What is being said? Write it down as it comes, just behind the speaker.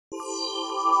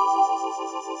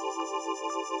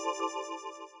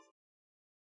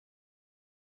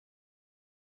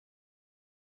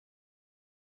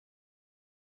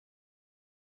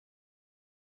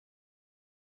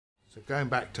So going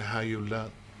back to how you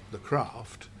learnt the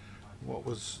craft,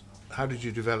 how did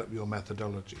you develop your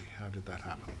methodology? How did that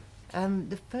happen?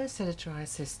 The first editor I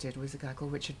assisted was a guy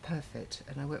called Richard Perfit,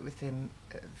 and I worked with him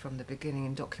from the beginning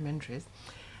in documentaries.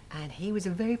 And he was a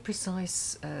very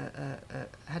precise,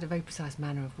 had a very precise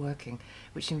manner of working,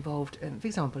 which involved, for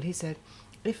example, he said,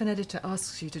 if an editor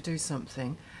asks you to do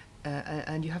something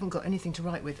and you haven't got anything to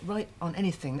write with, write on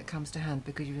anything that comes to hand,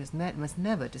 because you must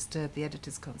never disturb the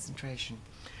editor's concentration.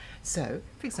 So,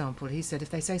 for example, he said,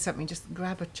 if they say something, just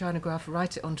grab a chinograph,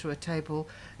 write it onto a table,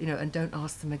 and don't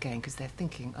ask them again, because they're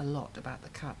thinking a lot about the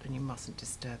cut and you mustn't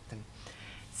disturb them.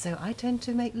 So I tend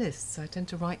to make lists. I tend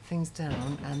to write things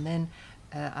down, and then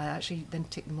I actually then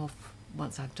tick them off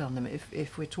once I've done them.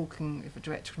 If we're talking, if a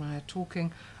director and I are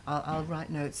talking, I'll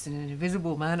write notes in an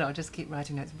invisible manner. I'll just keep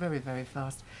writing notes very, very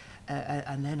fast,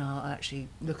 and then I'll actually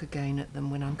look again at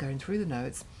them when I'm going through the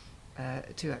notes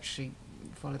to actually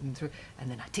follow them through, and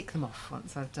then I tick them off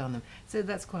once I've done them. So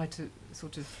that's quite a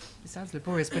sort of, it sounds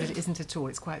laborious, but it isn't at all.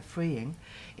 It's quite freeing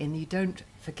in that you don't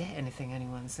forget anything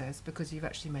anyone says because you've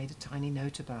actually made a tiny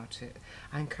note about it.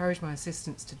 I encourage my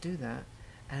assistants to do that,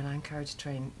 and I encourage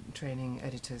training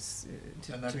editors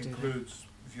to do that. And that includes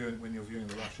when you're viewing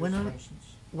the rushes, for instance?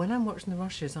 When I'm watching the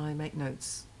rushes, I make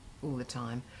notes all the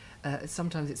time.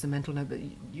 Sometimes it's a mental note, but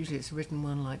usually it's a written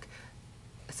one, like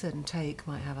a certain take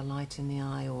might have a light in the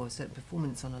eye or a certain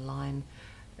performance on a line,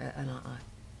 and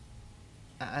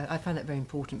I find that very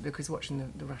important because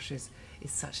watching the rushes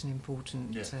is such an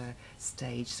important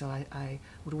stage, so I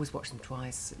would always watch them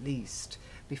twice at least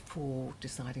before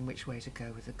deciding which way to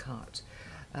go with the cut.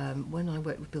 When I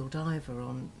worked with Bill Diver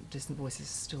on Distant Voices,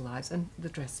 Still Lives and The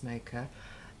Dressmaker,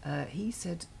 he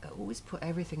said always put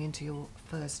everything into your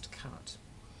first cut.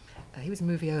 He was a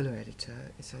moviola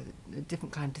editor, so a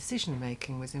different kind of decision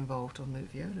making was involved on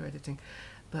moviola editing,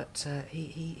 but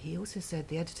he also said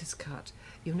the editor's cut,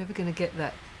 you're never going to get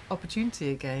that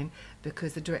opportunity again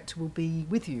because the director will be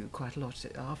with you quite a lot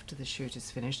after the shoot is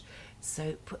finished,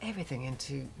 so put everything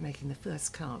into making the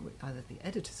first cut, either the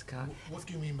editor's cut. What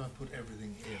do you mean by put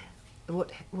everything in?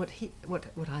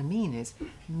 What I mean is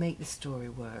make the story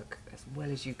work as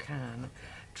well as you can.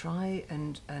 Try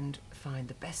and find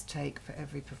the best take for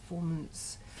every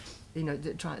performance.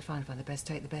 Try to find the best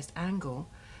take, the best angle,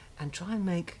 and try and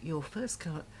make your first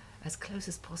cut as close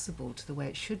as possible to the way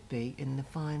it should be in the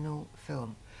final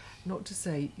film. Not to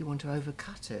say you want to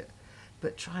overcut it,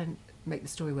 but try and make the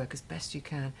story work as best you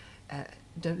can.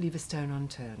 Don't leave a stone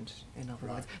unturned, in other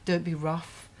words. Don't be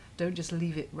rough. Don't just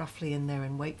leave it roughly in there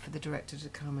and wait for the director to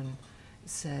come and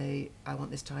say, I want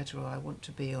this title, or I want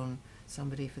to be on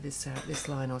somebody for this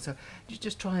line, or so.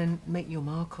 Just try and make your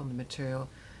mark on the material,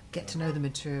 get to know the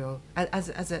material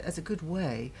as a good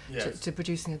way to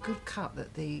producing a good cut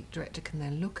that the director can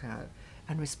then look at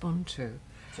and respond to.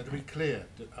 So to be clear,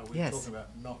 are we talking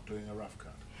about not doing a rough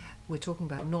cut? We're talking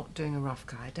about not doing a rough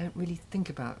cut. I don't really think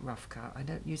about rough cut. I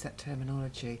don't use that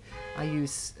terminology. I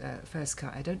use first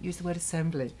cut. I don't use the word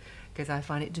assembly because I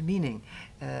find it demeaning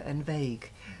and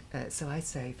vague. So I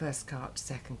say first cut,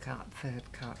 second cut, third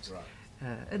cut.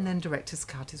 Right. And then director's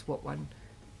cut is what one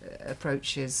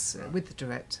approaches with the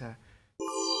director.